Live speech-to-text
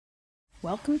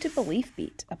Welcome to Belief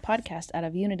Beat, a podcast out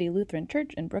of Unity Lutheran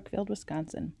Church in Brookfield,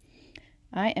 Wisconsin.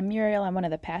 I am Muriel. I'm one of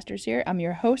the pastors here. I'm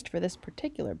your host for this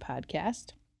particular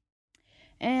podcast.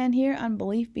 And here on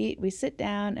Belief Beat, we sit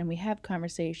down and we have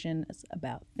conversations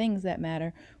about things that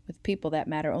matter with people that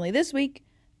matter. Only this week,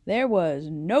 there was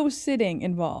no sitting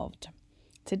involved.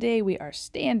 Today, we are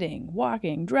standing,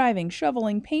 walking, driving,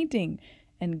 shoveling, painting,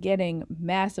 and getting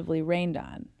massively rained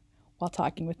on while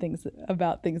talking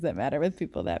about things that matter with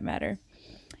people that matter.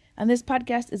 And this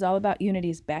podcast is all about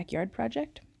Unity's Backyard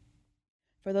Project.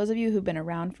 For those of you who've been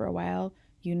around for a while,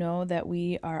 you know that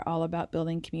we are all about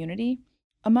building community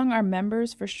among our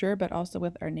members for sure, but also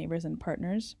with our neighbors and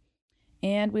partners.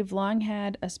 And we've long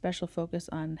had a special focus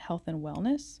on health and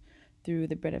wellness through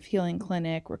the Bread of Healing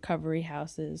Clinic, recovery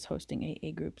houses, hosting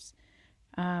AA groups.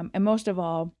 And most of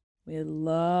all, we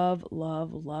love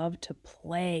to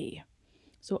play.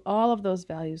 So all of those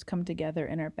values come together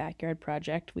in our Backyard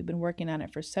Project. We've been working on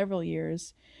it for several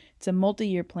years. It's a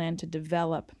multi-year plan to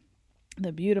develop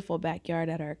the beautiful backyard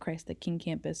at our Christ the King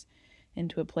campus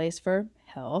into a place for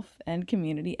health and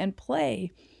community and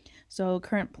play. So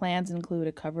current plans include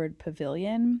a covered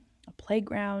pavilion, a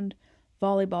playground,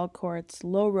 volleyball courts,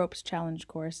 low ropes challenge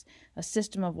course, a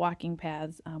system of walking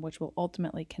paths, which will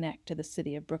ultimately connect to the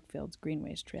city of Brookfield's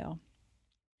Greenways Trail.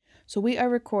 So we are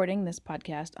recording this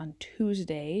podcast on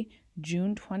Tuesday,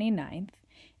 June 29th,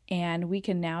 and we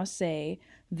can now say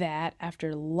that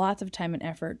after lots of time and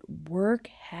effort, work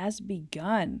has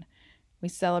begun. We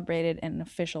celebrated an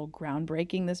official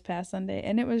groundbreaking this past Sunday,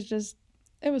 and it was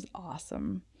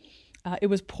awesome. It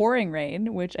was pouring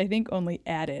rain, which I think only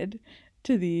added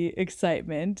to the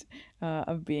excitement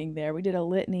of being there. We did a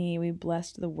litany, we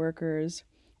blessed the workers,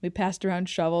 we passed around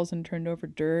shovels and turned over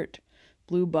dirt,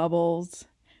 blew bubbles.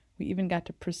 We even got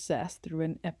to process through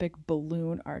an epic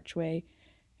balloon archway.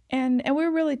 And we were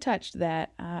really touched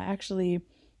that actually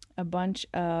a bunch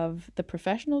of the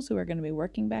professionals who are going to be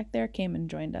working back there came and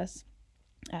joined us,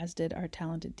 as did our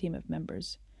talented team of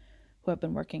members who have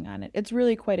been working on it. It's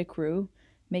really quite a crew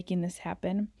making this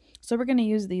happen. So we're going to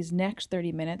use these next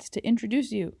 30 minutes to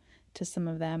introduce you to some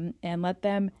of them and let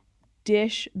them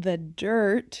dish the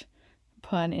dirt,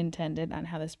 pun intended, on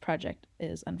how this project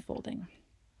is unfolding.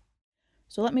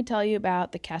 So let me tell you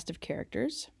about the cast of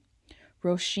characters.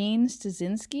 Roisin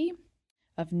Stasinski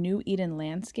of New Eden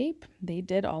Landscape. They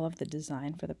did all of the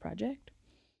design for the project.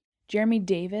 Jeremy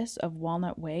Davis of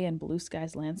Walnut Way and Blue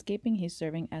Skies Landscaping. He's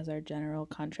serving as our general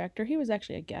contractor. He was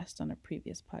actually a guest on a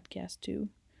previous podcast too.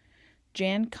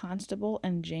 Jan Constable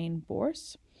and Jane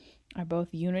Borse are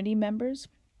both Unity members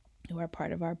who are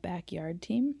part of our backyard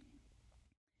team.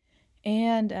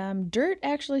 And dirt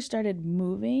actually started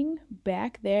moving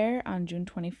back there on June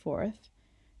 24th.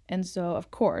 And so,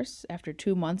 of course, after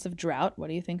 2 months of drought, what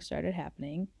do you think started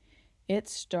happening? It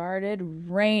started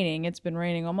raining. It's been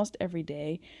raining almost every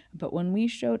day. But when we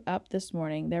showed up this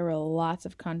morning, there were lots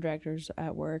of contractors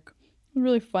at work.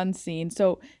 Really fun scene.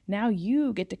 So now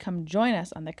you get to come join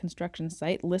us on the construction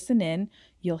site. Listen in.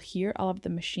 You'll hear all of the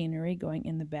machinery going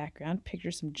in the background. Picture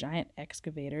some giant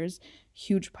excavators,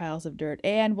 huge piles of dirt,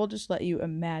 and we'll just let you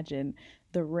imagine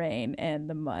the rain and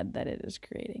the mud that it is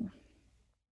creating.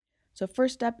 So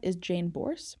first up is Jane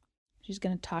Borse. She's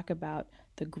going to talk about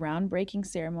the groundbreaking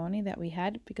ceremony that we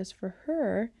had, because for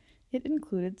her, it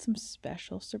included some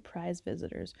special surprise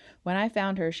visitors. When I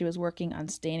found her, she was working on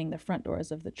staining the front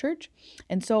doors of the church.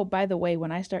 And so, by the way,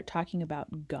 when I start talking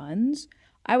about guns,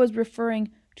 I was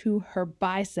referring to her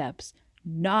biceps,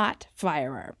 not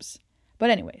firearms. But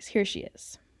anyways, here she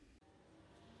is.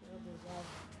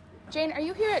 Jane, are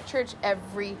you here at church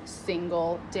every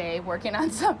single day working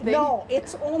on something? No,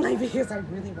 it's only because I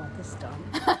really want this done.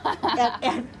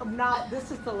 and now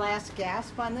this is the last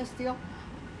gasp on this deal.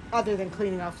 Other than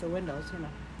cleaning off the windows,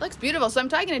 Looks beautiful. So I'm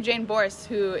talking to Jane Borse,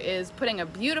 who is putting a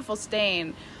beautiful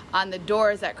stain on the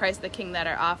doors at Christ the King that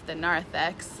are off the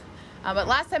narthex. But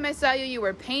last time I saw you, you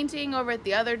were painting over at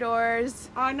the other doors.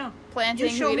 Oh, no. Planting.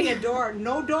 You showed me a door.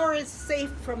 No door is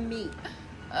safe from me.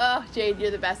 Oh, Jade,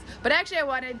 you're the best. But actually, I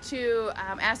wanted to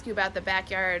ask you about the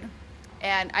backyard.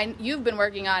 And you've been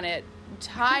working on it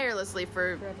tirelessly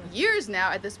for years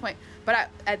now at this point. But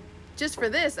just for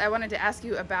this, I wanted to ask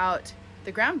you about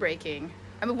the groundbreaking.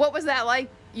 I mean, what was that like?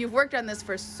 You've worked on this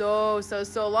for so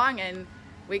long, and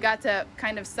we got to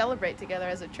kind of celebrate together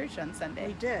as a church on Sunday.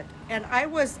 We did. And I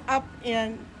was up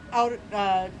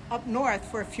north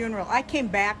for a funeral. I came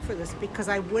back for this because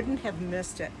I wouldn't have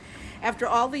missed it. After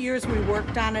all the years we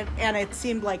worked on it, and it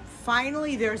seemed like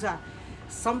finally there's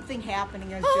something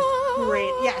happening. It was just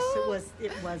great. Yes,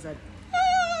 it was a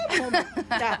moment.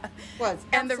 That was.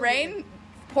 And the rain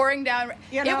pouring down.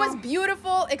 You It know? was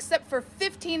beautiful except for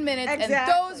 15 minutes, Exactly. and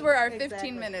those were our 15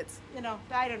 Exactly. minutes. You know,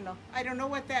 I don't know. I don't know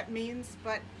what that means,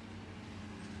 but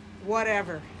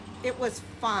whatever. It was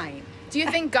fine. Do you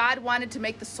think God wanted to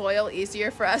make the soil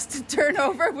easier for us to turn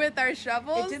over with our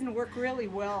shovels? It didn't work really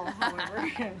well,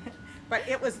 however. But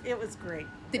it was great.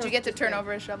 Did It you was get to just turn great.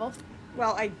 over a shovel?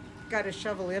 Well, I got a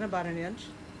shovel in about an inch.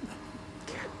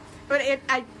 But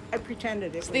I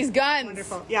pretended it was These guns.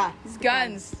 wonderful. Yeah. These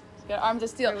guns. Got arms of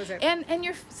steel. That was it. And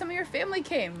some of your family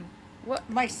came. What?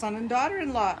 My son and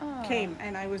daughter-in-law Oh. came,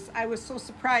 and I was so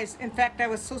surprised. In fact, I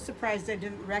was so surprised I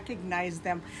didn't recognize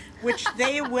them, which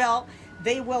they will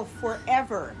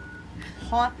forever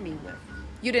haunt me with.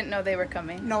 You didn't know they were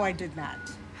coming. No, I did not.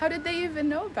 How did they even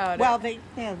know about Well, it?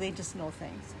 they just know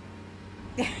things.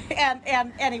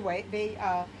 and anyway,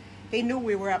 they knew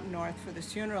we were up north for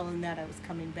this funeral and that I was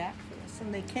coming back for this,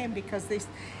 and they came because they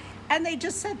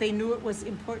just said they knew it was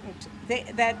important.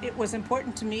 That it was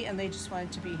important to me, and they just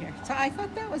wanted to be here. So I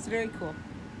thought that was very cool.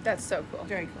 That's so cool.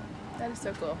 Very cool. That is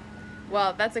so cool.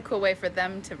 Well, that's a cool way for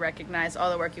them to recognize all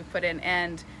the work you've put in,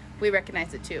 and we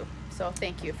recognize it too. So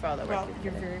thank you for all the work Well, you've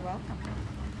you're put in. very welcome.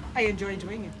 I enjoy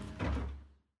doing it.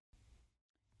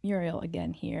 Muriel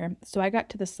again here. So I got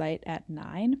to the site at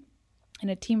 9, and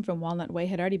a team from Walnut Way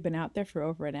had already been out there for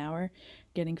over an hour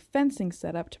getting fencing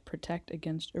set up to protect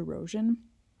against erosion.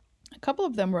 A couple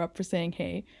of them were up for saying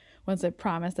hey once I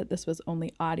promised that this was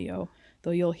only audio,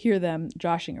 though you'll hear them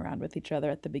joshing around with each other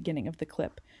at the beginning of the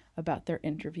clip about their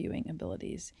interviewing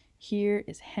abilities. Here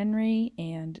is Henry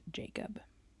and Jacob.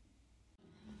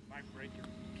 Might break your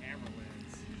camera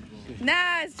lens.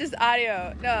 Nah, it's just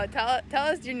audio. No, tell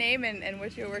us your name and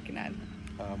what you're working on.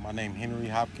 My name Henry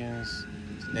Hopkins.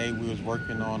 Today we was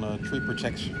working on a tree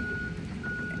protection.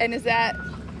 And is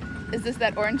this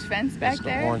that orange fence back It's the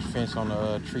there? orange fence on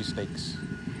the tree stakes.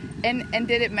 And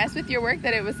did it mess with your work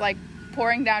that it was like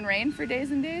pouring down rain for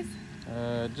days and days?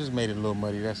 Just made it a little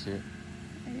muddy, that's it.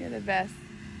 You're the best.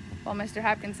 Well, Mr.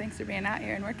 Hopkins, thanks for being out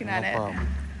here and working on No it. problem.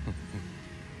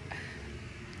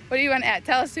 What do you want to add?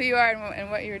 Tell us who you are and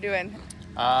what you're doing.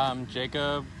 I'm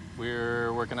Jacob.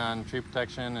 We're working on tree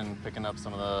protection and picking up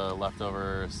some of the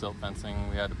leftover silt fencing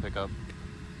we had to pick up.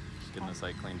 Just getting the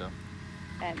site cleaned up.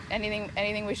 And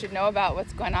anything we should know about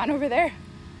what's going on over there?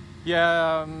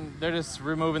 Yeah, they're just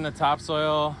removing the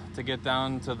topsoil to get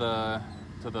down to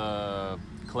the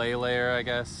clay layer, I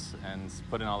guess, and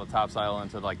putting all the topsoil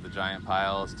into like the giant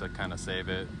piles to kind of save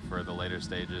it for the later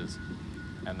stages.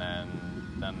 And then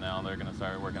now they're gonna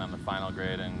start working on the final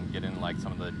grade and get in like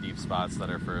some of the deep spots that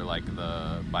are for like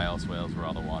the bioswales where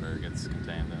all the water gets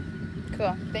contained in.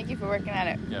 Cool. Thank you for working on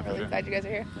it. Yeah, for really sure. glad you guys are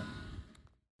here.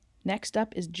 Next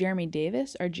up is Jeremy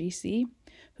Davis, our GC,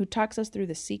 who talks us through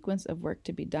the sequence of work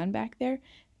to be done back there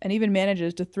and even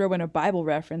manages to throw in a Bible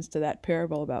reference to that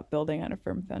parable about building on a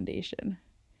firm foundation.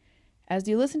 As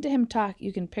you listen to him talk,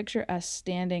 you can picture us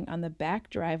standing on the back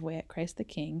driveway at Christ the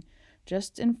King,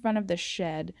 just in front of the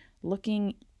shed,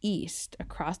 looking east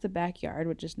across the backyard,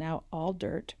 which is now all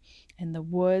dirt, and the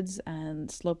woods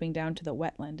and sloping down to the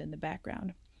wetland in the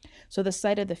background. So the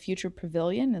site of the future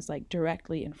pavilion is like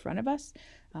directly in front of us.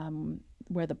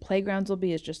 Where the playgrounds will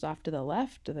be is just off to the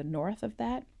left, to the north of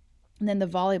that. And then the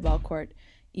volleyball court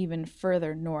even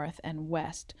further north and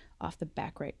west off the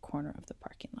back right corner of the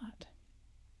parking lot.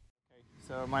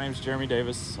 So my name is Jeremy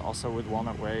Davis, also with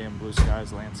Walnut Way and Blue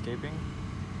Skies Landscaping.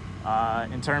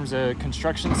 In terms of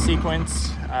construction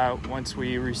sequence, once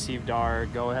we received our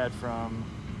go-ahead from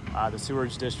the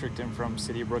sewerage district and from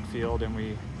City of Brookfield, and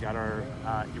we got our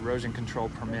erosion control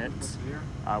permit,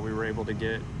 we were able to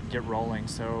get rolling.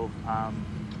 So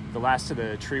the last of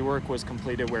the tree work was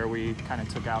completed, where we kind of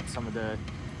took out some of the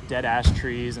dead ash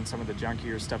trees and some of the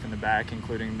junkier stuff in the back,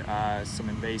 including some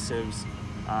invasives.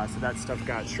 So that stuff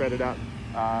got shredded up.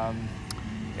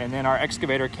 And then our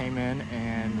excavator came in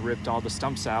and ripped all the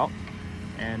stumps out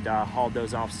and hauled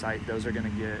those off site. Those are going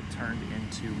to get turned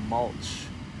into mulch.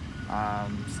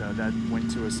 So that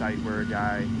went to a site where a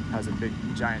guy has a big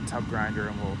giant tub grinder,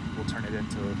 and we'll turn it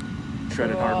into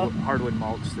shredded hardwood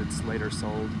mulch that's later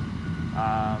sold.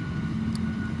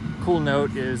 Cool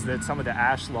note is that some of the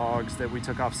ash logs that we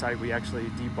took off site, we actually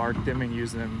debarked them and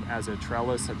used them as a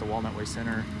trellis at the Walnut Way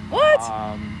Center. What?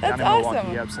 Down That's in Milwaukee.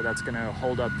 awesome. Yep, so that's going to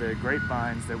hold up the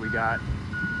grapevines that we got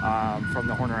from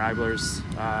the Horner Idlers,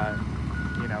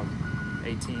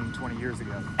 18, 20 years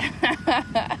ago.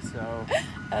 So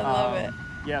I love it.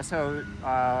 Yeah, so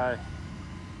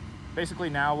basically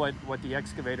now what the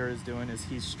excavator is doing is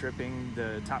he's stripping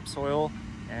the topsoil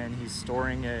and he's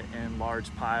storing it in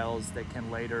large piles that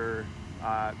can later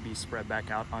be spread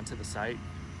back out onto the site.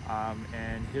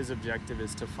 and his objective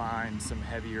is to find some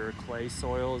heavier clay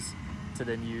soils to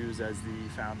then use as the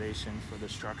foundation for the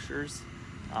structures,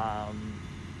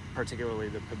 particularly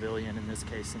the pavilion in this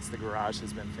case, since the garage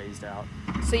has been phased out.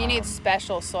 So you need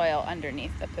special soil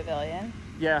underneath the pavilion?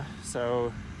 Yeah,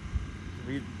 so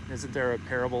isn't there a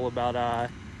parable about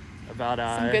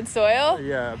some good soil?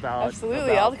 Yeah,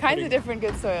 absolutely, about all kinds of different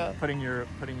good soil. Putting your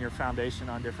foundation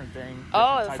on different things.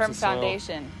 Oh, the firm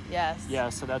foundation. Yes. Yeah,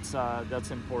 so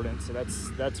that's important. So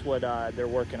that's what they're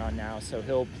working on now. So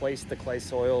he'll place the clay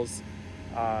soils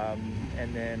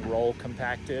and then roll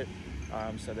compact it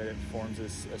so that it forms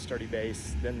a sturdy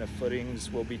base. Then the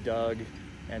footings will be dug,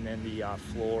 and then the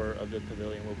floor of the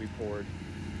pavilion will be poured.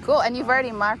 Cool, and you've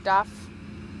already marked off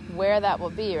where that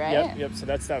will be, right? Yep. So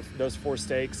that's those 4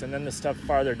 stakes, and then the stuff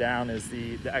farther down is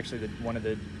actually one of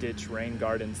the ditch rain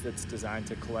gardens that's designed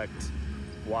to collect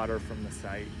water from the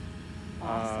site.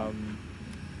 Awesome.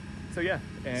 So yeah,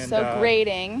 and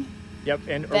grading. Yep,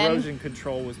 and erosion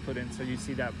control was put in. So you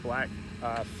see that black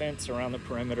fence around the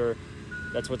perimeter.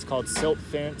 That's what's called silt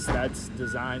fence. That's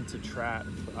designed to trap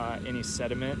any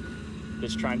sediment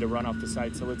that's trying to run off the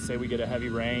site. So let's say we get a heavy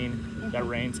rain, that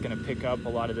rain's going to pick up a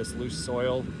lot of this loose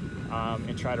soil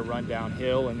and try to run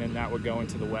downhill, and then that would go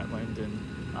into the wetland. And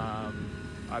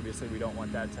obviously we don't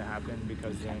want that to happen,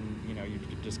 because then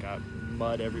you've just got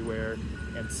mud everywhere,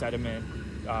 and sediment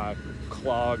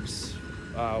clogs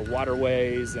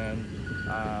waterways and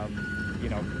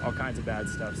all kinds of bad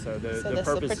stuff. So the this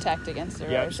purpose will protect against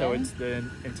erosion. Yeah, so the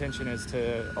intention is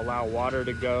to allow water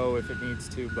to go if it needs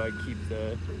to, but keep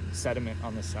the sediment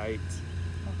on the site.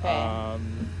 Okay.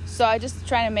 So I just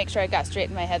trying to make sure I got straight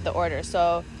in my head the order.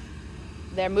 So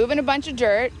they're moving a bunch of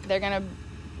dirt. They're gonna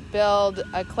build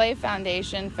a clay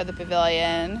foundation for the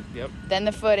pavilion. Yep. Then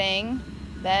the footing.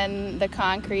 Then the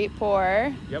concrete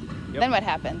pour. Yep. Then what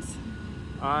happens?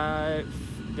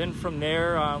 Then from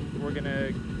there, we're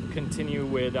gonna continue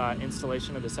with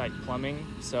installation of the site plumbing.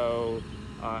 So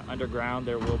underground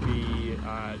there will be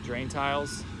drain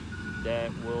tiles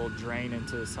that will drain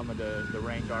into some of the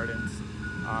rain gardens.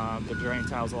 The drain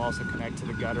tiles will also connect to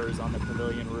the gutters on the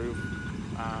pavilion roof.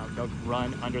 They'll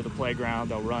run under the playground,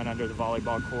 they'll run under the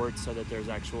volleyball courts so that there's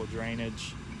actual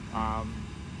drainage.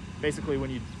 Basically when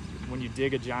you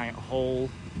dig a giant hole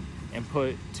and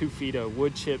put 2 feet of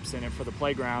wood chips in it for the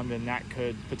playground, then that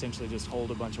could potentially just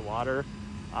hold a bunch of water.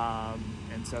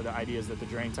 And so the idea is that the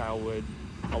drain tile would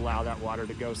allow that water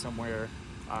to go somewhere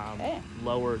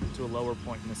lower, to a lower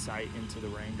point in the site, into the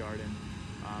rain garden.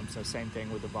 So same thing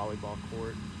with the volleyball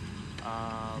court.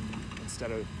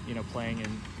 Instead of playing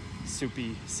in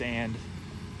soupy sand,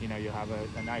 you'll have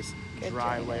a nice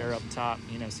dry layer up top,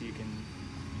 so you can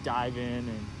dive in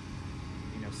and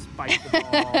spike the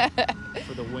ball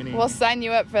for the winning. We'll sign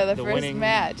you up for the first winning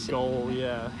match. Goal,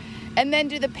 yeah. And then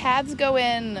do the paths go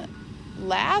in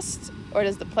last, or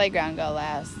does the playground go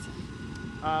last?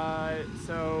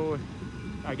 So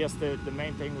I guess the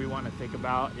main thing we want to think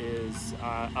about is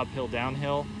uphill,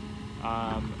 downhill,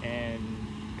 and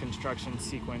construction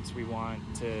sequence. We want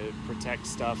to protect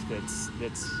stuff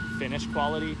that's finished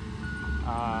quality.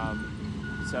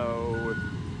 So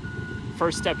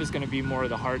first step is going to be more of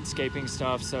the hardscaping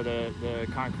stuff, so the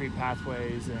concrete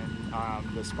pathways and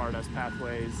the Spartus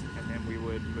pathways, and then we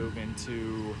would move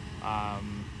into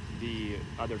the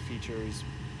other features,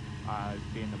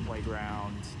 being the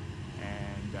playground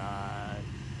and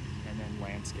then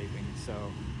landscaping. So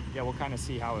yeah, we'll kind of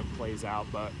see how it plays out,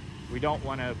 but we don't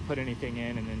want to put anything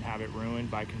in and then have it ruined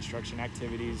by construction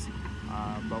activities,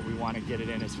 but we want to get it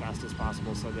in as fast as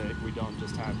possible so that we don't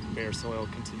just have bare soil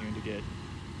continuing to get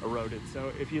eroded.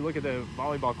 So if you look at the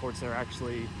volleyball courts, they're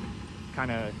actually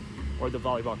or the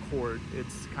volleyball court,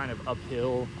 it's kind of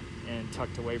uphill and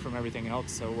tucked away from everything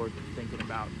else. So we're thinking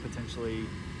about potentially,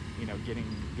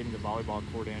 getting the volleyball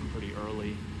court in pretty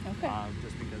early. Okay.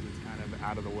 Just because it's kind of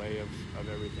out of the way of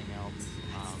everything else.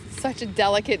 Such a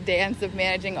delicate dance of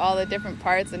managing all the different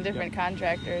parts and different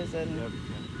contractors, and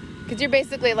because you're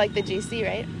basically like the GC,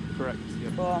 right? Correct.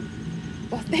 Yep. Cool.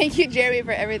 Well, thank you, Jeremy,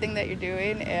 for everything that you're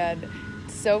doing, and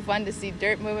it's so fun to see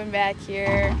dirt moving back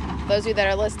here. Those of you that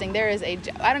are listening, there is I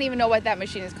don't even know what that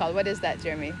machine is called. What is that,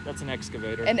 Jeremy? That's an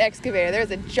excavator. An excavator.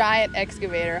 There's a giant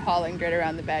excavator hauling dirt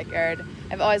around the backyard.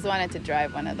 I've always wanted to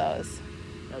drive one of those.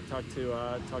 Talk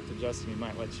to Justin. He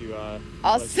might let you.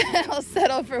 I'll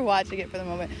settle for watching it for the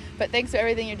moment. But thanks for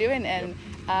everything you're doing, and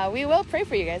we will pray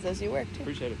for you guys as you work too.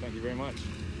 Appreciate it. Thank you very much.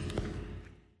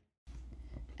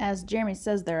 As Jeremy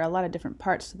says, there are a lot of different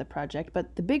parts to the project,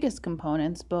 but the biggest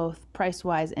components, both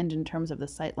price-wise and in terms of the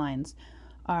sight lines,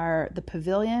 are the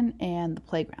pavilion and the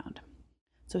playground.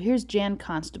 So here's Jan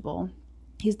Constable,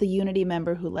 He's the Unity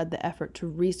member who led the effort to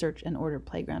research and order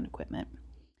playground equipment.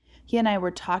 He and I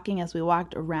were talking as we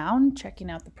walked around, checking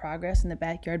out the progress in the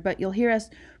backyard, but you'll hear us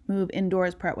move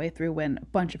indoors partway through when a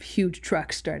bunch of huge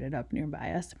trucks started up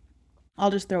nearby us.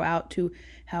 I'll just throw out to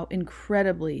how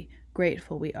incredibly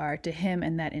grateful we are to him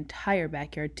and that entire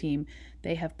backyard team.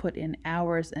 They have put in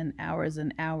hours and hours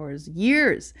and hours,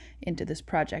 years into this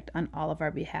project on all of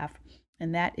our behalf.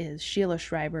 And that is Sheila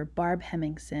Schreiber, Barb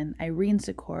Hemmingson, Irene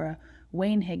Sikora,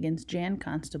 Wayne Higgins, Jan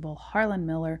Constable, Harlan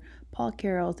Miller, Paul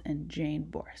Carrolls, and Jane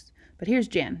Borst. But here's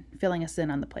Jan filling us in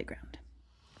on the playground.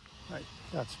 Right,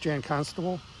 that's Jan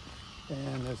Constable,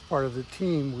 and as part of the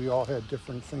team, we all had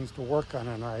different things to work on,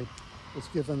 and I was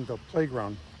given the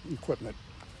playground equipment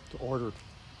to order.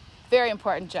 Very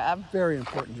important job. Very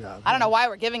important job. I don't know why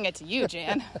we're giving it to you,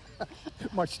 Jan.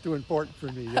 Much too important for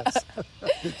me, yes.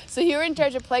 So you were in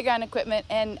charge of playground equipment,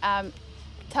 and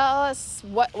tell us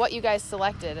what you guys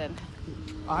selected. And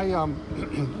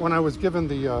when I was given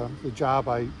the job,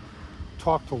 I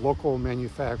talked to local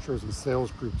manufacturers and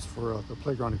sales groups for the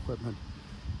playground equipment,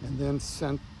 and then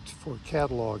sent for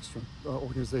catalogs from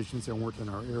organizations that weren't in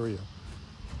our area.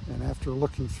 And after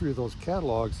looking through those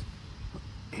catalogs,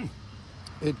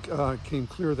 it came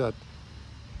clear that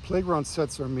playground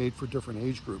sets are made for different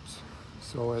age groups.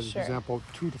 So as an example,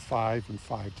 2 to 5 and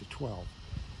 5 to 12.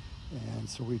 And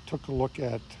so we took a look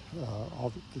at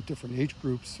all the different age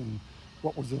groups and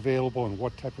what was available and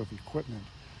what type of equipment.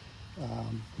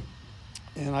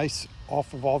 And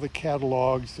off of all the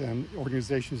catalogs and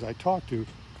organizations I talked to,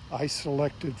 I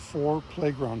selected 4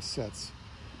 playground sets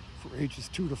for ages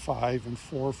 2 to 5 and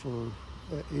 4 for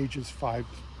ages 5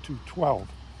 to 12.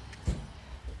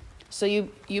 So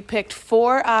you picked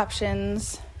 4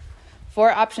 options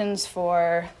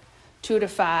for 2 to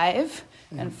 5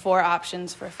 and 4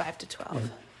 options for 5 to 12.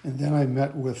 Right. And then I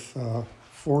met with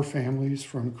 4 families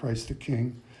from Christ the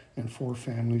King and 4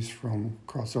 families from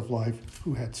Cross of Life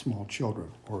who had small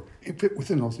children or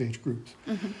within those age groups.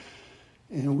 Mm-hmm.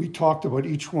 And we talked about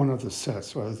each one of the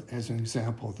sets. So as an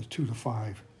example, the 2 to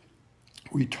 5,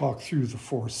 we talked through the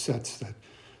 4 sets that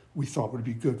we thought would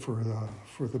be good for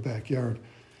the backyard,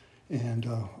 and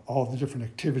all the different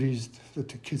activities that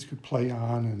the kids could play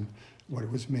on and what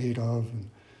it was made of. And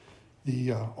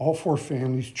all 4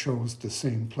 families chose the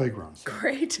same playground set.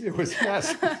 Great. It was,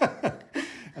 yes.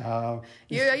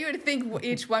 You would think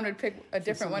each one would pick a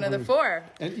different one of the 4.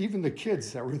 And even the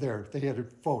kids that were there, they had to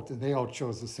vote, and they all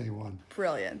chose the same one.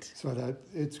 Brilliant. So that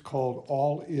it's called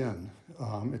All In.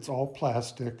 It's all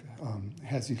plastic,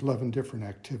 has 11 different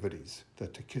activities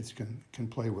that the kids can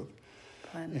play with.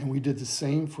 Fun. And we did the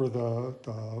same for the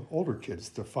older kids,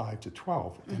 the 5 to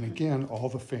 12. Mm-hmm. And again, all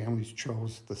the families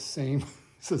chose the same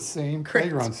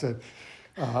playground set.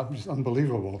 Just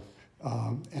unbelievable.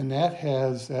 And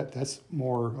that's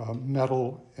more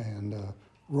metal and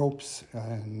ropes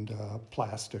and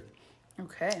plastic.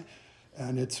 Okay.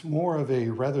 And it's more of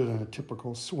rather than a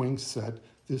typical swing set,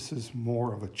 this is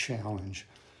more of a challenge.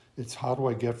 It's how do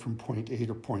I get from point A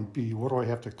to point B? What do I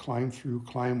have to climb through,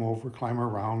 climb over, climb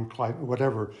around,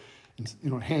 whatever,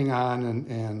 and hang on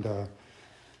and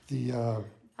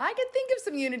I could think of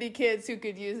some Unity kids who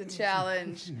could use a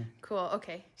challenge. Yeah. Cool.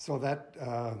 Okay. So that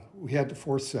we had the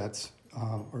 4 sets,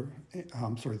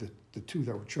 the 2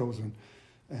 that were chosen,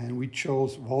 and we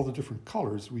chose all the different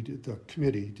colors. The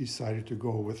committee decided to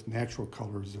go with natural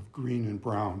colors of green and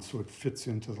brown, so it fits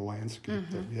into the landscape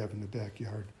that we have in the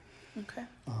backyard. Okay.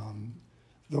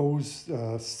 Those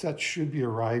sets should be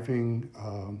arriving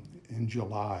in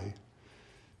July.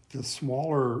 The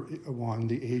smaller one,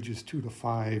 the ages 2 to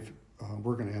 5,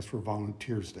 we're going to ask for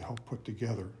volunteers to help put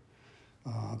together.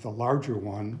 The larger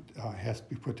one has to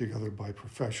be put together by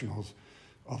professionals,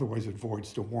 otherwise it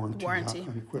voids the warranty. On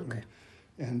equipment.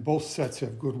 Okay. And both sets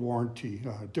have good warranty,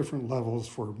 different levels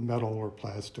for metal or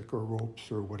plastic or ropes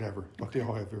or whatever, but they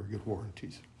all have very good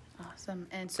warranties. Awesome.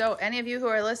 And so any of you who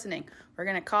are listening, we're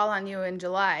going to call on you in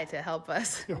July to help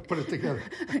us. Yeah, put it together.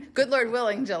 Good Lord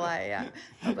willing, July, yeah.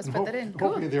 Help us put that in.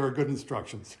 Hopefully there are good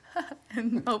instructions.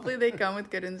 And hopefully they come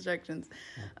with good instructions.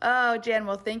 Yeah. Oh, Jan,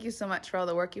 well, thank you so much for all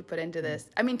the work you put into this.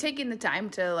 I mean, taking the time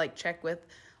to check with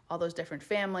all those different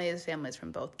families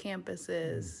from both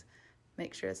campuses,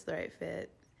 make sure it's the right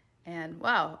fit. And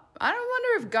wow, I don't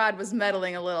wonder if God was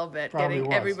meddling a little bit,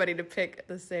 getting everybody to pick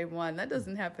the same one. That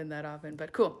doesn't happen that often,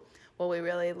 but cool. Well, we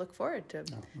really look forward to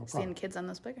seeing kids on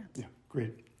those playgrounds. Yeah,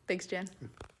 great. Thanks, Jan.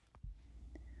 Good.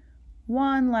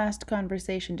 One last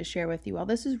conversation to share with you all.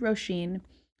 This is Roisin.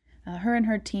 Her and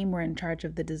her team were in charge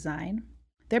of the design.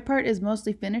 Their part is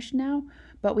mostly finished now,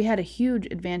 But we had a huge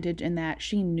advantage in that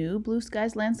she knew Blue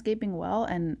Skies Landscaping well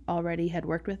and already had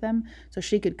worked with them, so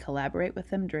she could collaborate with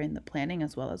them during the planning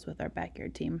as well as with our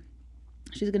backyard team.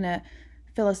 She's going to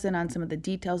fill us in on some of the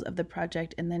details of the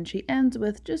project, and then she ends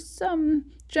with just some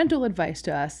gentle advice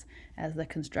to us as the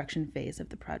construction phase of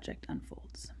the project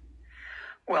unfolds.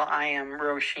 Well, I am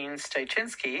Roisin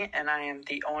Styczynski, and I am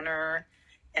the owner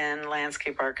and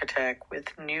landscape architect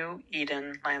with New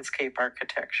Eden Landscape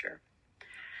Architecture.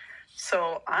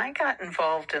 So I got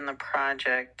involved in the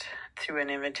project through an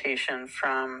invitation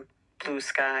from Blue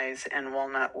Skies and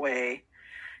Walnut Way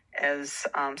as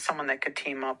someone that could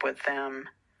team up with them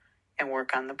and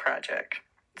work on the project.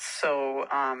 So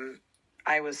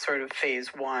I was sort of phase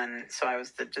one, so I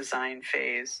was the design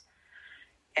phase.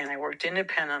 And I worked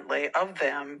independently of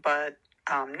them, but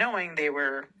knowing they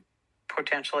were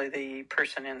potentially the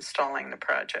person installing the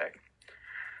project.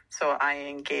 So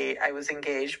I was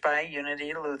engaged by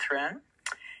Unity Lutheran,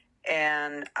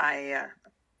 and I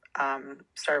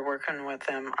started working with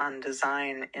them on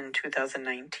design in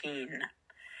 2019,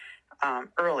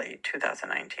 early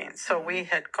 2019. So we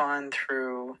had gone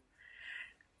through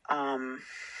one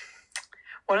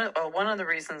of the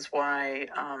reasons why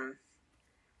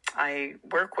I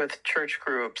work with church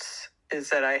groups is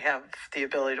that I have the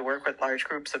ability to work with large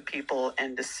groups of people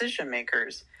and decision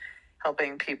makers,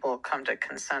 helping people come to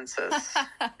consensus.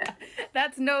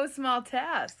 That's no small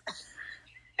task.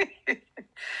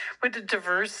 With the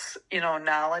diverse,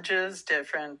 knowledges,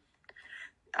 different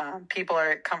people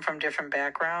come from different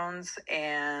backgrounds,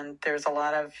 and there's a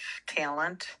lot of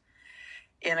talent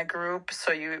in a group,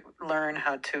 so you learn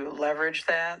how to leverage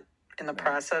that in the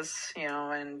process,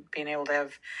 and being able to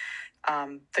have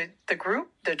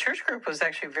the church group was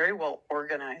actually very well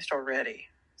organized already.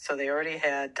 So they already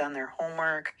had done their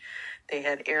homework. They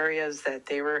had areas that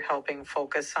they were helping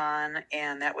focus on,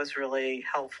 and that was really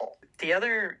helpful. The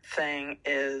other thing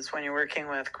is when you're working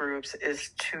with groups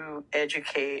is to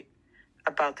educate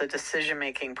about the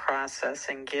decision-making process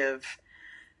and give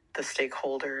the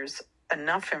stakeholders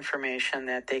enough information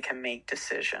that they can make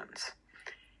decisions.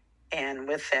 And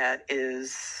with that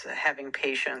is having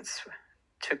patience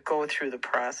to go through the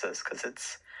process, because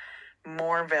it's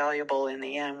more valuable in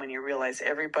the end when you realize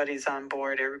everybody's on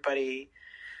board, everybody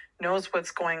knows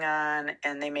what's going on,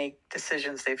 and they make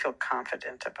decisions they feel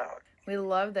confident about. We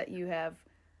love that you have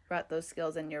brought those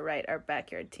skills, and you're right, our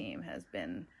backyard team has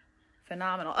been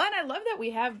phenomenal. Oh, and I love that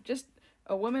we have just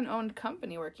a woman-owned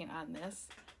company working on this.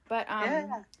 But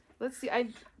let's see,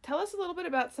 tell us a little bit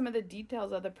about some of the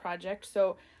details of the project.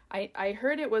 So I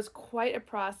heard it was quite a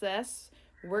process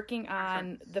working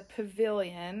on the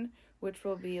pavilion, which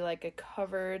will be like a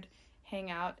covered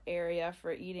hangout area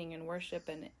for eating and worship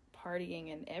and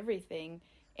partying and everything.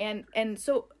 And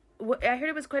so I heard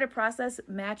it was quite a process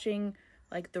matching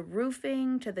like the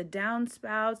roofing to the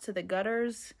downspouts to the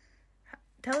gutters.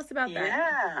 Tell us about that.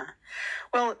 Yeah.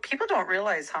 Well, people don't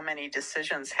realize how many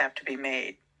decisions have to be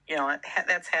made.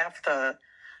 That's half the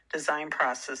design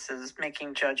process is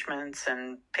making judgments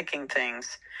and picking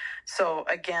things. So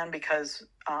again, because,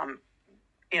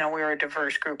 we were a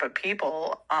diverse group of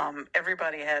people,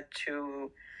 everybody had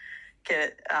to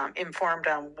get informed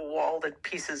on all the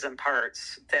pieces and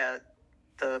parts that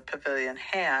the pavilion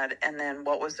had, and then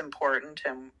what was important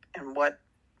and what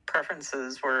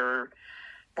preferences were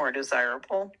more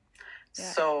desirable. Yeah.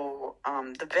 So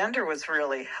the vendor was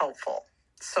really helpful.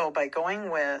 So by going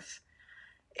with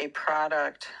a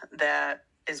product that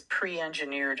is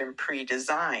pre-engineered and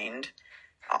pre-designed,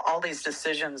 all these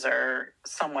decisions are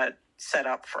somewhat set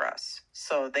up for us.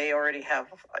 So they already have,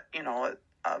 an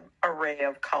array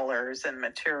of colors and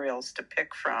materials to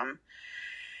pick from.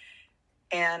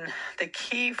 And the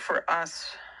key for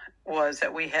us was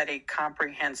that we had a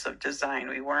comprehensive design.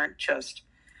 We weren't just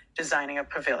designing a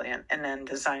pavilion and then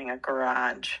designing a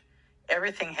garage.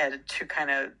 Everything had to kind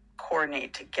of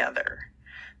coordinate together.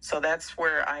 So that's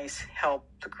where I help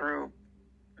the group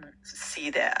see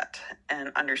that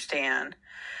and understand.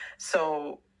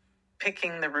 So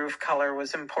picking the roof color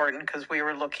was important because we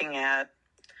were looking at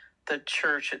the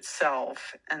church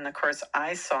itself. And of course,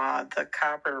 I saw the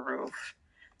copper roof.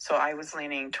 So I was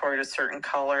leaning toward a certain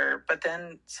color, but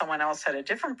then someone else had a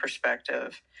different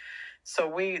perspective. So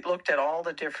we looked at all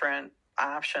the different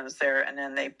options there, and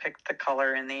then they picked the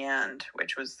color in the end,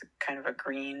 which was kind of a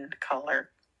green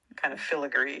color, kind of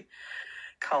filigree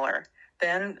color.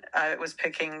 Then it was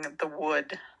picking the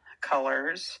wood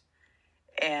colors,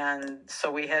 and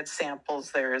so we had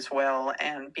samples there as well.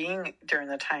 And being during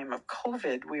the time of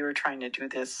COVID, we were trying to do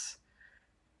this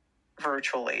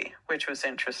virtually, which was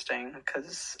interesting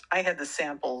because I had the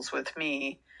samples with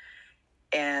me,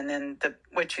 And then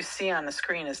what you see on the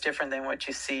screen is different than what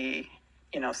you see,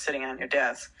 sitting on your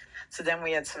desk. So then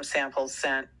we had some samples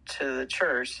sent to the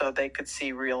church so they could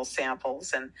see real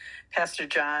samples. And Pastor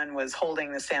John was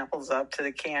holding the samples up to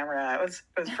the camera. It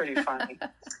was pretty funny.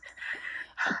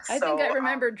 I think I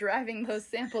remember driving those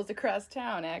samples across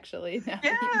town, actually, now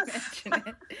that you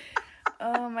mention it.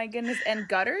 Oh, my goodness. And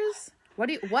gutters? What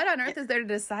on earth is there to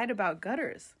decide about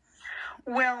gutters?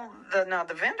 Well, the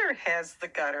vendor has the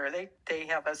gutter. They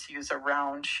have us use a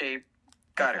round shape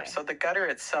gutter. Okay. So the gutter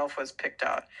itself was picked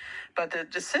out. But the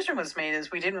decision was made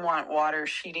is we didn't want water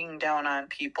sheeting down on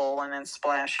people and then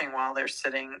splashing while they're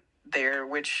sitting there,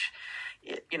 which,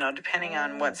 depending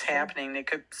on what's happening,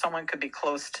 someone could be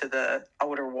close to the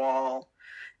outer wall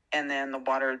and then the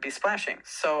water would be splashing.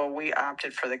 So we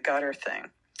opted for the gutter thing.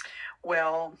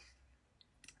 Well,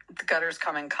 the gutters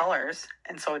come in colors,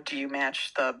 and so do you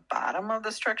match the bottom of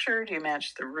the structure or do you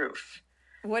match the roof?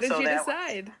 What did you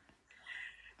decide?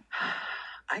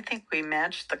 I think we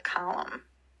matched the column,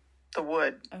 the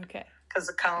wood. Okay. Because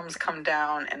the columns come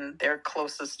down and they're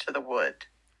closest to the wood.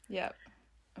 Yep.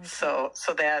 Okay. So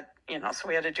that, so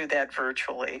we had to do that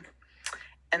virtually.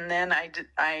 And then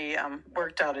I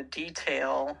worked out a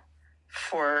detail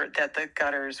for that the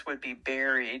gutters would be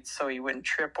buried so you wouldn't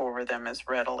trip over them as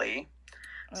readily.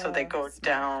 So they go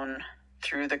down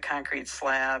through the concrete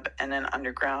slab and then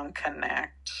underground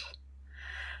connect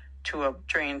to a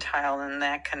drain tile, and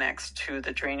that connects to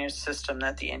the drainage system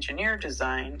that the engineer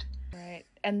designed. Right.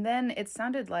 And then it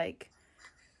sounded like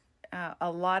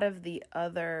a lot of the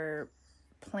other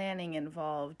planning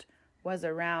involved was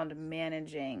around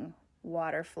managing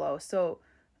water flow. So,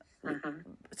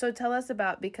 so tell us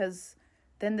about, because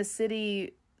then the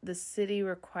city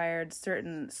required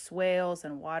certain swales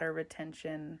and water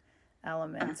retention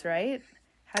elements, right?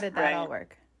 How did that all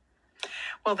work?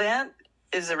 Well, that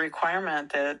is a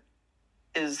requirement that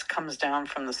comes down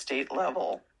from the state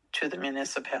level to the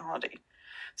municipality.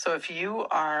 So if you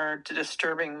are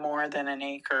disturbing more than an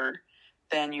acre,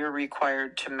 then you're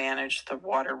required to manage the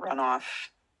water runoff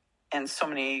and so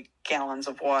many gallons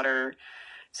of water,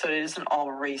 so it isn't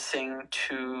all racing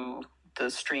to the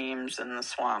streams and the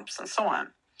swamps and so on.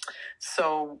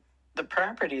 So the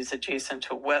property is adjacent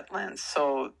to wetlands,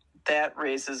 so that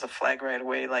raises a flag right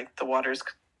away, like the water's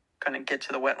going to get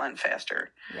to the wetland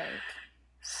faster. Right.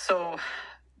 So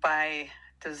by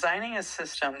designing a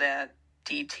system that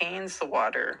detains the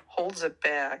water, holds it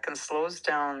back, and slows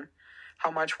down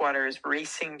how much water is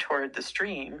racing toward the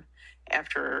stream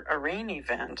after a rain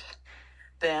event,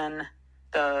 then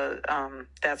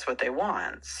that's what they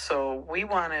want. So we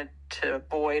wanted to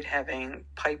avoid having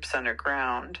pipes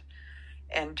underground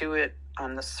and do it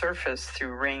on the surface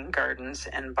through rain gardens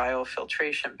and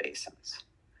biofiltration basins.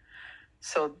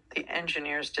 So the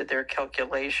engineers did their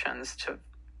calculations to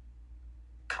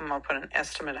come up with an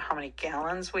estimate of how many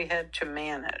gallons we had to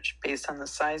manage based on the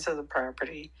size of the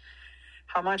property,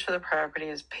 how much of the property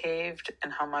is paved,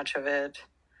 and how much of it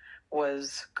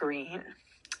was green.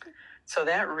 So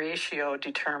that ratio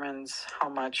determines how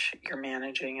much you're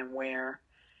managing and where.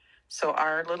 So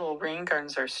our little rain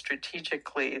gardens are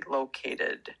strategically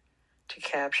located to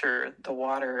capture the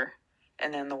water,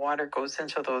 and then the water goes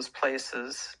into those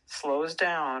places, slows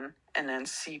down, and then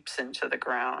seeps into the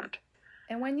ground.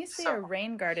 And when you say a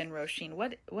rain garden, Roisin,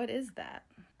 what is that?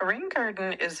 A rain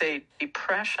garden is a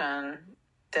depression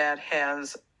that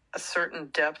has a certain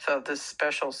depth of this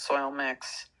special soil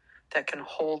mix that can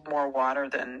hold more water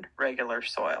than regular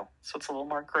soil. So it's a little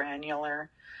more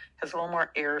granular, has a little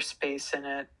more air space in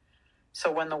it.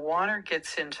 So when the water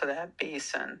gets into that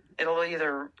basin, it'll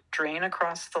either drain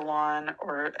across the lawn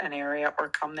or an area or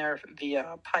come there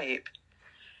via a pipe.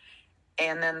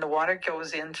 And then the water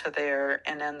goes into there,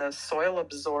 and then the soil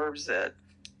absorbs it.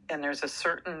 And there's a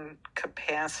certain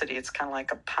capacity. It's kind of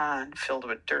like a pond filled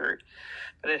with dirt,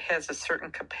 but it has a certain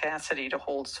capacity to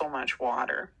hold so much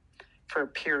water for a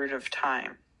period of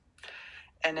time.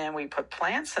 And then we put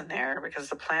plants in there because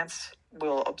the plants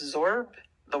will absorb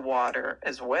the water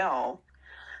as well.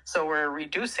 So we're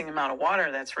reducing the amount of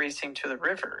water that's racing to the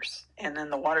rivers, and then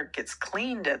the water gets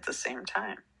cleaned at the same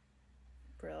time.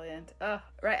 Brilliant. Oh,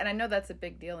 right. And I know that's a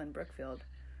big deal in Brookfield,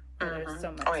 where there's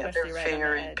so much, especially they're right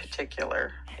very on the edge.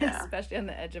 Particular. Yeah. Especially on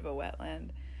the edge of a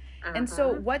wetland. And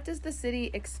so what does the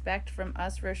city expect from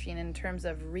us, Roisin, in terms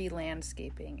of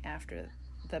re-landscaping after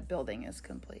the building is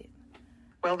complete?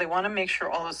 Well, they want to make sure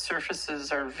all the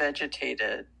surfaces are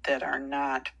vegetated that are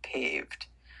not paved.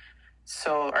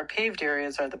 So our paved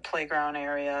areas are the playground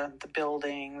area, the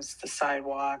buildings, the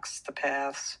sidewalks, the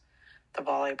paths. the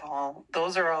volleyball,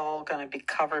 those are all going to be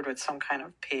covered with some kind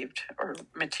of paved or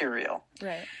material.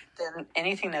 Right. Then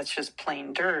anything that's just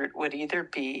plain dirt would either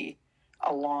be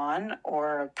a lawn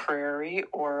or a prairie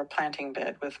or a planting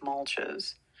bed with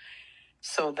mulches.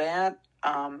 So that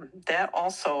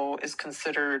also is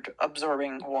considered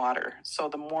absorbing water. So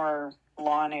the more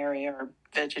lawn area or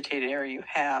vegetated area you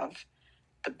have,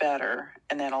 the better.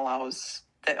 And that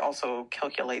also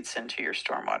calculates into your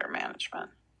stormwater management.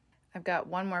 I've got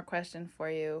one more question for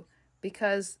you,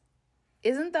 because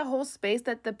isn't the whole space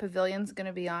that the pavilion's going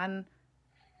to be on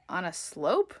a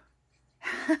slope?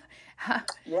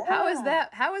 Yeah. How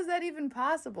is that even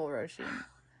possible, Roisin?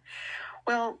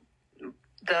 Well,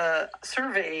 the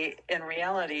survey in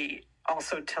reality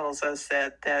also tells us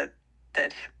that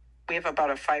we have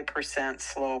about a 5%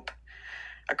 slope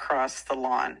across the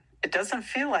lawn. It doesn't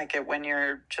feel like it when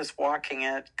you're just walking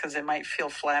it, because it might feel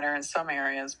flatter in some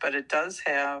areas, but it does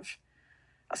have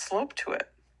a slope to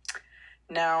it.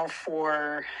 Now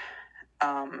for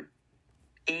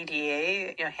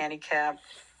ADA, handicap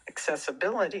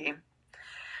accessibility,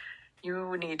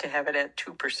 you need to have it at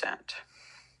 2%.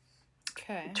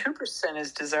 Okay. 2%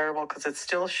 is desirable because it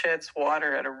still sheds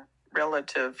water at a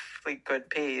relatively good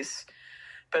pace,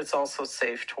 but it's also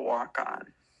safe to walk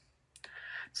on.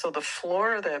 So the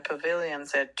floor of the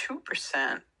pavilion's at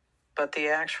 2%, but the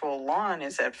actual lawn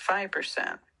is at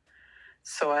 5%.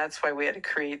 So that's why we had to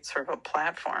create sort of a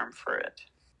platform for it.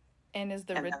 And is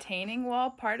the retaining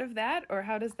wall part of that, or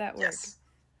how does that work? Yes.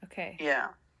 Okay. Yeah.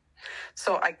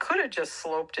 So I could have just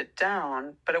sloped it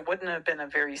down, but it wouldn't have been a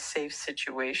very safe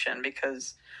situation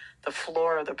because the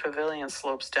floor of the pavilion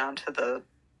slopes down to the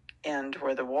end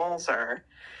where the walls are.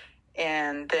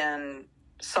 And then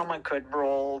someone could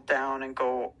roll down and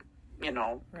go,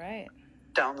 right,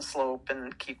 down the slope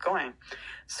and keep going.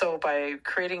 So by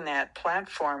creating that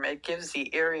platform, it gives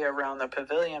the area around the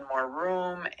pavilion more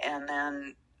room, and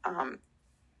then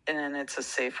it's a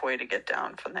safe way to get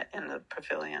down from the end of the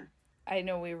pavilion. I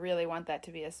know we really want that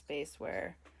to be a space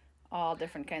where all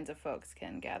different kinds of folks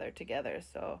can gather together.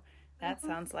 So that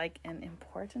sounds like an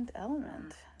important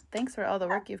element. Thanks for all the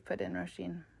work you've put in,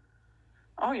 Roisin.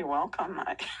 Oh, you're welcome.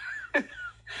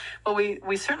 Well,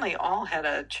 we certainly all had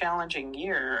a challenging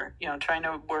year, trying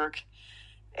to work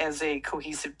as a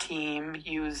cohesive team,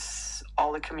 use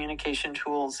all the communication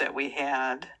tools that we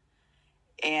had,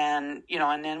 and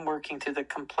then working through the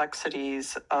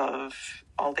complexities of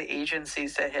all the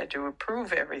agencies that had to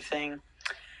approve everything.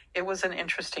 It was an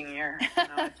interesting year.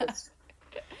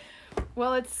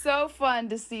 Well, it's so fun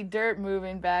to see dirt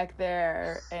moving back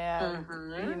there and,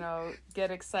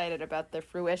 get excited about the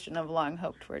fruition of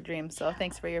long-hoped-for dreams. So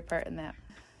thanks for your part in that.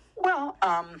 Well,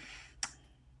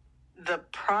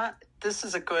 this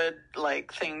is a good,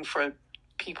 thing for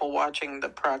people watching the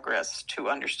progress to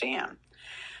understand.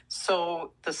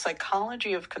 So the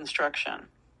psychology of construction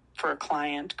for a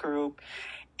client group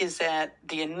is that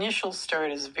the initial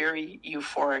start is very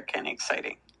euphoric and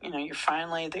exciting.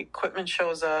 The equipment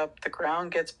shows up, the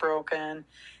ground gets broken,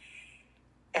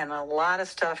 and a lot of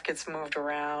stuff gets moved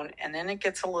around, and then it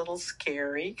gets a little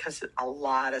scary because a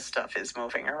lot of stuff is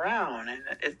moving around, and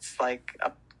it's like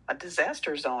a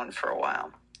disaster zone for a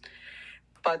while.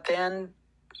 But then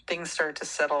things start to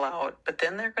settle out, but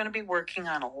then they're going to be working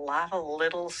on a lot of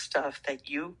little stuff that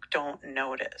you don't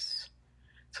notice.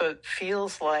 So it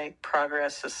feels like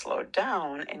progress has slowed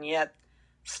down, and yet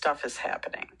stuff is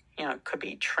happening. It could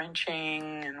be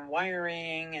trenching and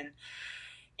wiring and,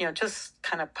 just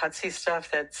kind of putsy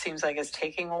stuff that seems like it's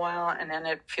taking a while. And then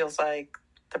it feels like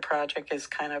the project is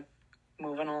kind of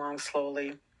moving along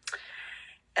slowly.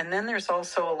 And then there's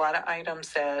also a lot of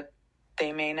items that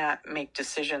they may not make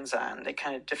decisions on. They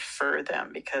kind of defer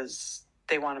them because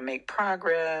they want to make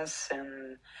progress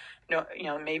and,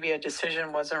 maybe a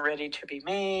decision wasn't ready to be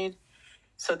made.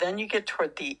 So then you get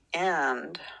toward the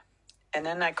end, and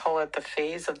then I call it the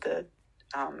phase of the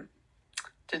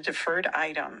deferred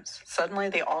items. Suddenly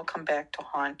they all come back to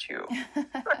haunt you.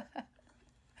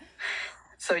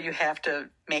 So you have to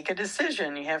make a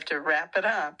decision. You have to wrap it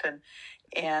up.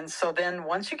 And so then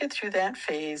once you get through that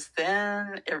phase,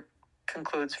 then it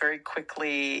concludes very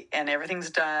quickly and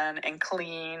everything's done and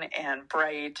clean and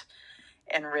bright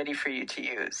and ready for you to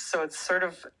use. So it's sort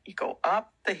of, you go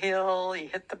up the hill, you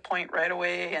hit the point right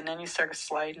away, and then you start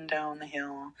sliding down the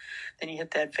hill. Then you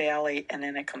hit that valley, and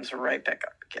then it comes right back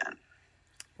up again.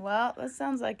 Well, that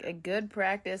sounds like a good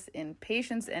practice in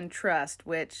patience and trust,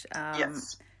 which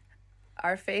yes,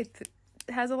 our faith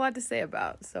has a lot to say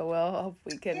about. So we'll hope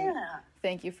we can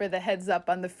thank you for the heads up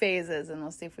on the phases, and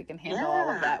we'll see if we can handle all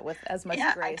of that with as much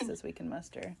grace as we can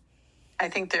muster. I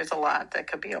think there's a lot that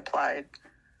could be applied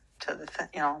to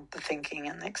the thinking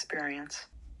and the experience.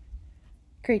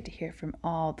 Great to hear from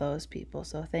all those people.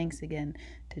 So thanks again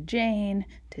to Jane,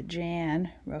 to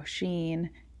Jan, Roisin,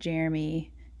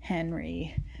 Jeremy,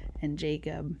 Henry, and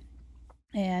Jacob.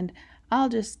 And I'll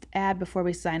just add before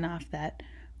we sign off that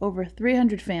over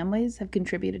 300 families have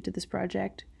contributed to this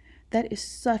project. That is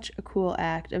such a cool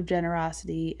act of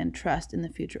generosity and trust in the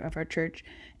future of our church.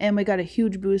 And we got a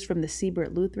huge boost from the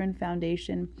Siebert Lutheran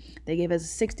Foundation. They gave us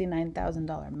a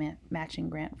 $69,000 matching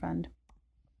grant fund.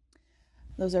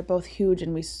 Those are both huge,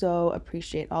 and we so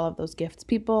appreciate all of those gifts.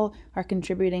 People are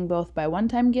contributing both by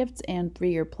one-time gifts and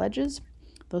 3-year pledges.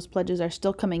 Those pledges are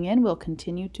still coming in. We'll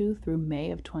continue to through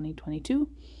May of 2022.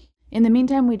 In the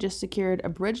meantime, we just secured a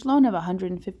bridge loan of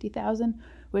 $150,000,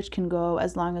 which can go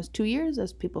as long as 2 years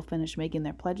as people finish making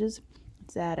their pledges.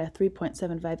 It's at a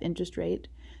 3.75 interest rate.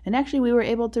 And actually, we were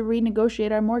able to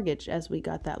renegotiate our mortgage as we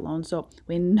got that loan. So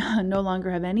we no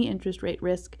longer have any interest rate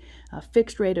risk. A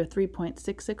fixed rate of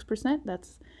 3.66%.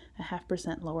 That's a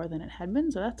 0.5% lower than it had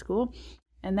been. So that's cool.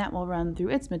 And that will run through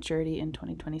its maturity in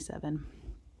 2027.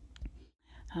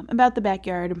 About the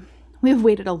backyard, we've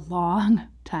waited a long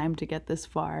time to get this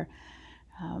far.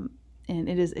 And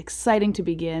it is exciting to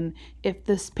begin. If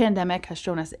this pandemic has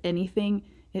shown us anything,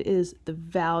 it is the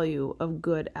value of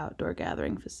good outdoor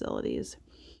gathering facilities.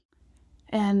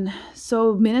 And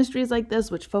so ministries like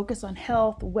this, which focus on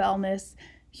health, wellness,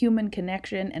 human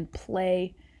connection, and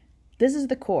play, this is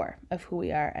the core of who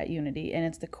we are at Unity, and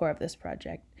it's the core of this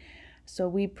project. So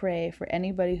we pray for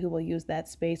anybody who will use that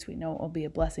space. We know it will be a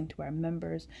blessing to our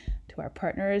members, to our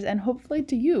partners, and hopefully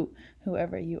to you,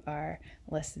 whoever you are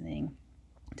listening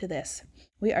to this.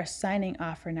 We are signing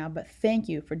off for now, but thank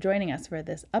you for joining us for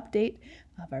this update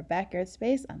of our backyard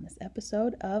space on this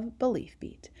episode of Belief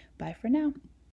Beat. Bye for now.